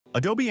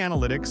Adobe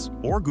Analytics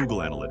or Google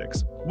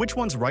Analytics. Which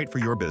one's right for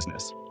your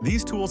business?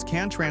 These tools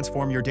can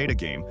transform your data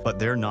game, but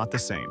they're not the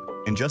same.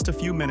 In just a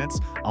few minutes,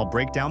 I'll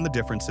break down the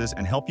differences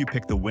and help you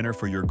pick the winner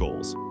for your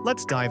goals.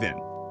 Let's dive in.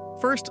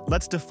 First,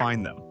 let's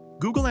define them.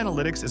 Google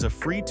Analytics is a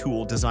free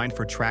tool designed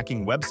for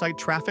tracking website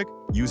traffic,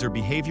 user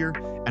behavior,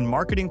 and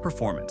marketing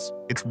performance.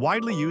 It's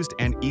widely used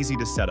and easy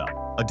to set up.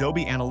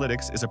 Adobe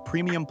Analytics is a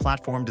premium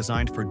platform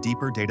designed for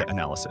deeper data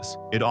analysis.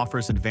 It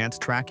offers advanced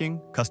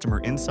tracking,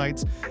 customer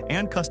insights,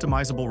 and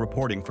customizable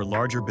reporting for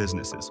larger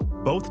businesses.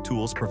 Both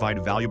tools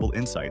provide valuable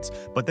insights,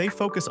 but they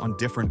focus on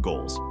different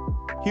goals.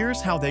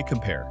 Here's how they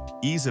compare.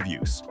 Ease of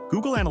use.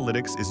 Google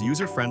Analytics is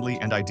user-friendly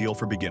and ideal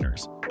for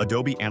beginners.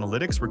 Adobe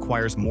Analytics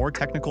requires more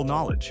technical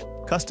knowledge.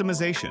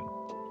 Customization.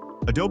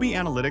 Adobe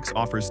Analytics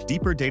offers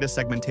deeper data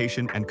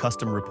segmentation and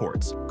custom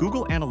reports.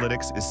 Google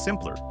Analytics is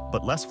simpler,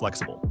 but less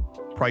flexible.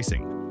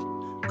 Pricing.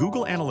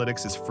 Google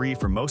Analytics is free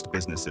for most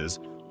businesses,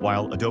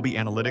 while Adobe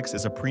Analytics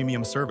is a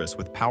premium service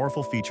with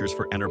powerful features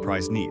for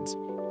enterprise needs.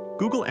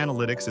 Google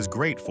Analytics is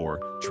great for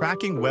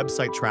tracking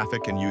website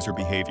traffic and user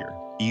behavior,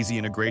 easy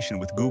integration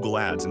with Google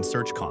Ads and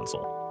Search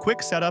Console,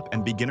 quick setup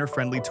and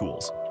beginner-friendly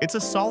tools. It's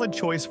a solid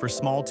choice for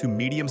small to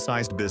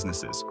medium-sized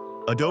businesses.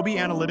 Adobe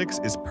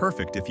Analytics is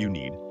perfect if you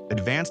need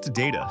advanced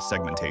data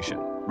segmentation,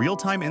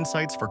 real-time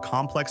insights for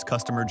complex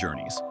customer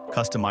journeys,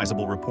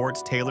 customizable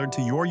reports tailored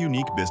to your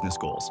unique business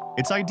goals.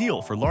 It's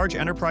ideal for large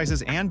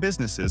enterprises and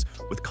businesses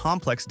with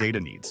complex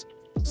data needs.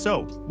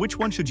 So, which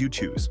one should you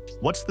choose?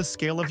 What's the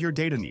scale of your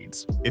data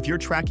needs? If you're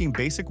tracking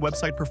basic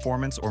website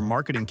performance or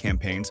marketing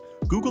campaigns,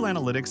 Google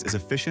Analytics is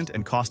efficient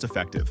and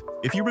cost-effective.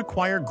 If you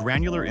require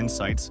granular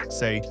insights,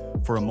 say,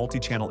 for a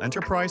multi-channel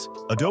enterprise,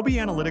 Adobe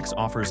Analytics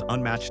offers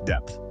unmatched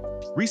depth.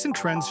 Recent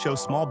trends show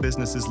small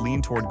businesses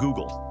lean toward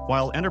Google,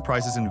 while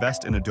enterprises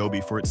invest in Adobe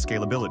for its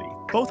scalability.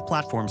 Both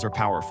platforms are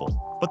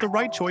powerful, but the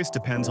right choice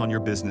depends on your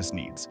business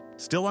needs.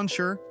 Still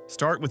unsure?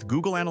 Start with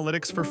Google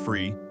Analytics for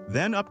free,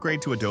 then upgrade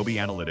to Adobe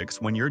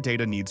Analytics when your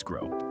data needs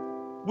grow.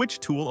 Which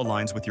tool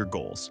aligns with your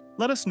goals?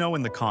 Let us know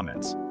in the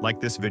comments, like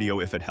this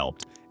video if it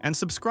helped, and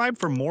subscribe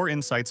for more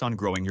insights on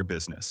growing your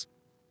business.